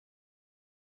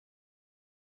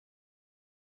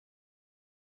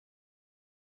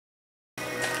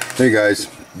Hey guys,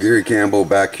 Gary Campbell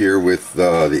back here with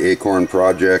the Acorn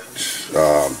Project.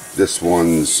 This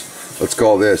one's, let's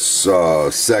call this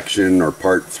section or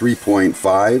part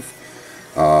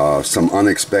 3.5. Some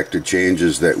unexpected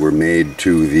changes that were made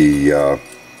to the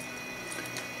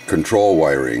control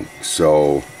wiring.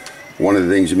 So one of the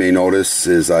things you may notice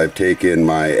is I've taken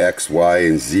my X, Y,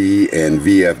 and Z and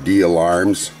VFD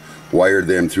alarms, wired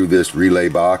them through this relay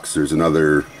box. There's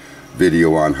another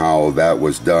video on how that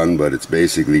was done, but it's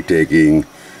basically taking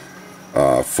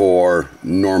 4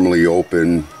 normally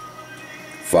open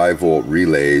 5-volt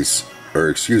relays, or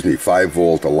excuse me,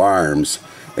 5-volt alarms,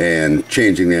 and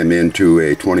changing them into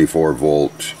a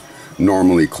 24-volt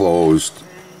normally closed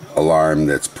alarm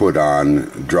that's put on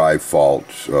drive fault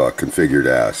configured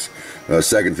as. The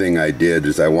second thing I did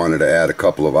is I wanted to add a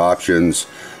couple of options,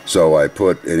 so I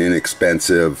put an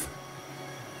inexpensive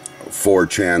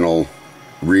 4-channel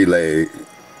relay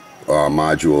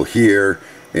module here,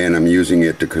 and I'm using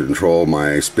it to control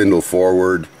my spindle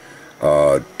forward,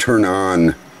 turn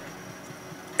on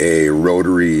a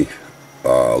rotary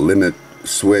limit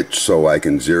switch so I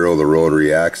can zero the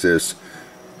rotary axis,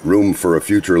 room for a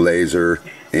future laser,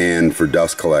 and for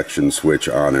dust collection switch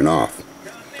on and off.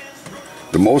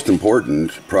 The most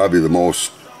important, probably the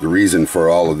reason for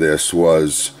all of this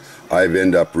was I've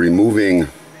ended up removing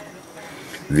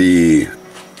the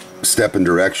step and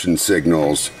direction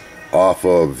signals off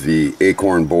of the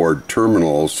Acorn board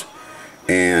terminals,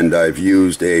 and I've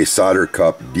used a solder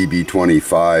cup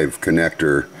DB25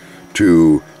 connector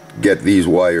to get these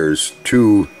wires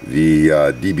to the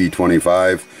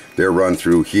DB25. They're run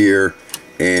through here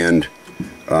and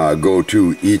go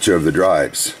to each of the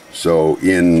drives. So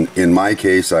in my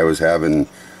case, I was having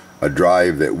a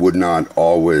drive that would not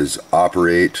always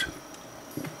operate,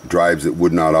 drives that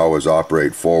would not always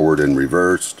operate forward and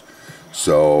reversed.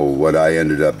 So what I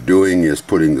ended up doing is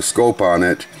putting the scope on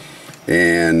it,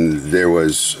 and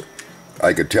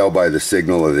I could tell by the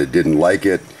signal that it didn't like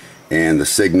it, and the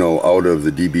signal out of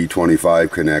the DB25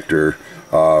 connector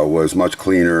was much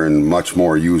cleaner and much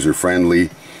more user friendly,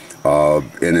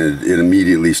 and it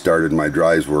immediately started my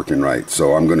drives working right.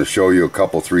 So I'm going to show you a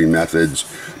couple 3 methods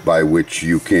by which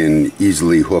you can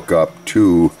easily hook up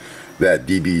to that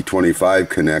DB25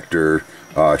 connector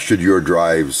should your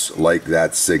drives like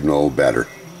that signal better.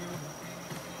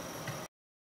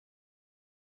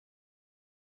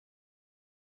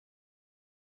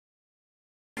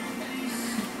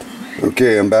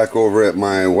 Okay, I'm back over at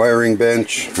my wiring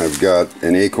bench. I've got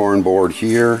an Acorn board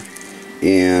here,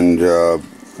 and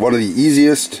one of the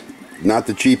easiest, not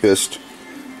the cheapest,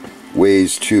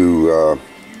 ways to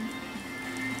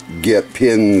get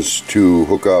pins to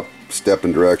hook up step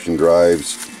and direction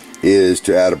drives is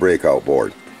to add a breakout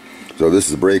board. So this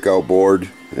is a breakout board.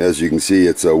 As you can see,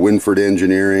 it's a Winford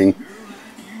Engineering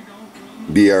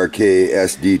BRK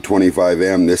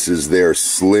SD25M. This is their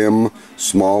slim,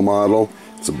 small model.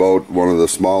 It's about one of the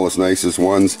smallest, nicest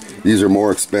ones. These are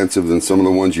more expensive than some of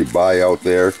the ones you buy out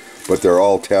there, but they're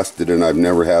all tested and I've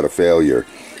never had a failure.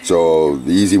 So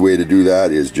the easy way to do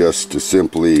that is just to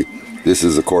simply, this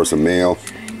is of course a male,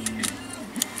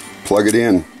 plug it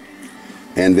in,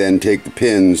 and then take the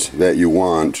pins that you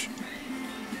want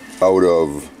out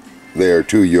of there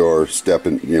to your step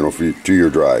and to your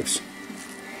drives.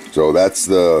 So that's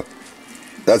the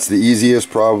easiest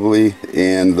probably,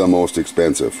 and the most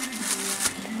expensive.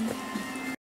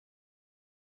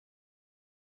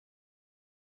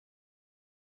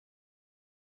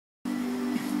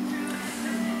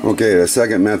 Okay, the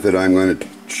second method I'm going to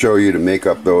show you to make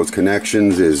up those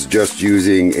connections is just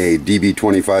using a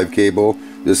DB25 cable.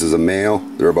 This is a male.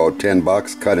 They're about 10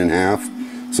 bucks, cut in half,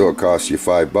 so it costs you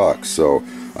 5 bucks. So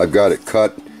I've got it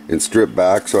cut and stripped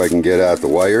back so I can get at the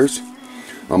wires.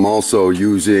 I'm also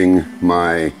using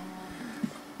my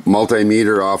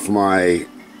multimeter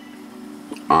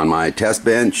on my test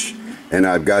bench, and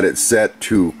I've got it set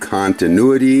to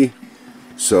continuity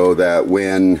so that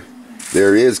when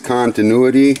there is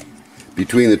continuity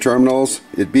between the terminals,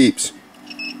 it beeps.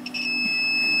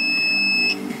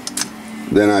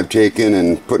 Then I've taken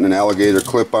and put an alligator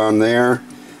clip on there,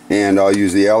 and I'll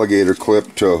use the alligator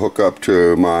clip to hook up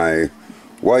to my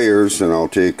wires, and I'll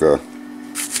take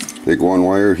one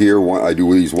wire here. I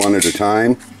do these one at a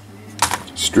time,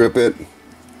 strip it,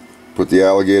 put the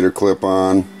alligator clip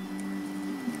on,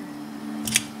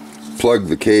 plug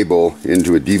the cable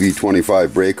into a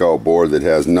DB25 breakout board that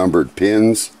has numbered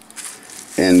pins,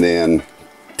 and then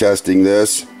testing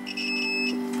this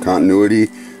continuity,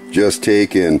 just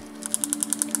take and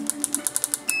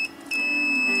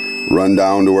run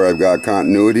down to where I've got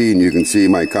continuity, and you can see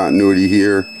my continuity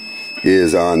here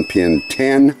is on pin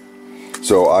 10.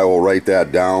 So I will write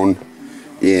that down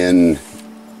in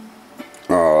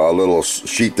a little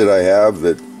sheet that I have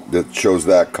that shows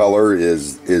that color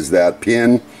is that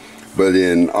pin. But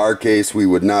in our case, we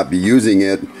would not be using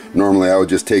it. Normally I would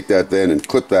just take that then and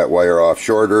clip that wire off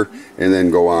shorter and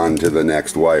then go on to the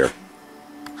next wire.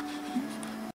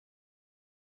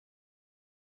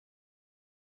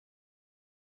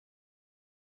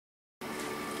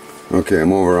 Okay,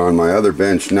 I'm over on my other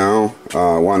bench now.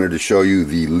 I wanted to show you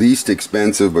the least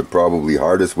expensive but probably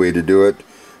hardest way to do it.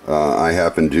 I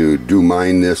happen to do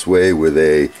mine this way with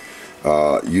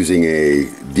using a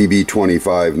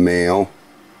DB25 male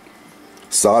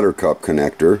solder cup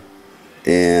connector,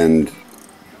 and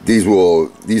these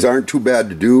aren't too bad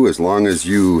to do as long as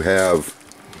you have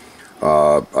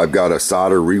I've got a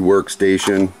solder rework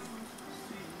station,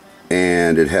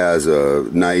 and it has a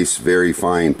nice very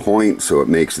fine point, so it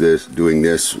makes doing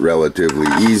this relatively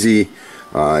easy.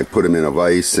 I put them in a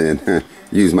vise and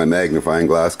use my magnifying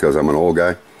glass because I'm an old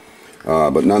guy,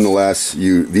 but nonetheless,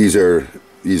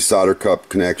 these solder cup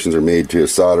connections are made to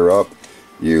solder up.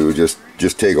 You just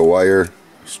take a wire,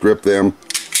 strip them,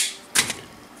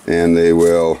 and the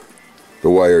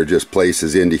wire just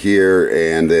places into here,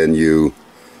 and then you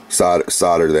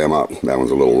solder them up. That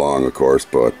one's a little long, of course,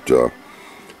 but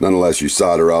nonetheless you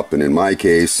solder up. And in my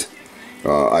case,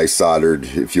 I soldered,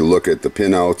 if you look at the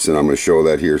pinouts, and I'm going to show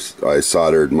that here, I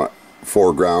soldered my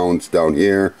 4 grounds down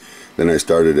here. Then I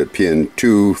started at pin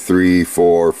 2, 3,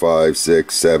 4, 5,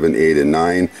 6, 7, 8, and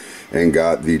 9, and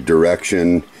got the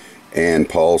direction and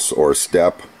pulse or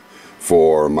step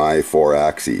for my 4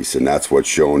 axes, and that's what's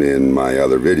shown in my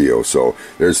other video. So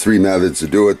there's 3 methods to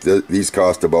do it. These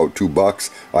cost about $2.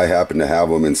 I happen to have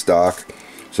them in stock,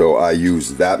 so I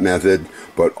use that method,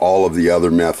 but all of the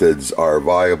other methods are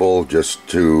viable. Just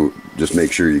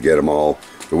make sure you get them all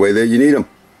the way that you need them.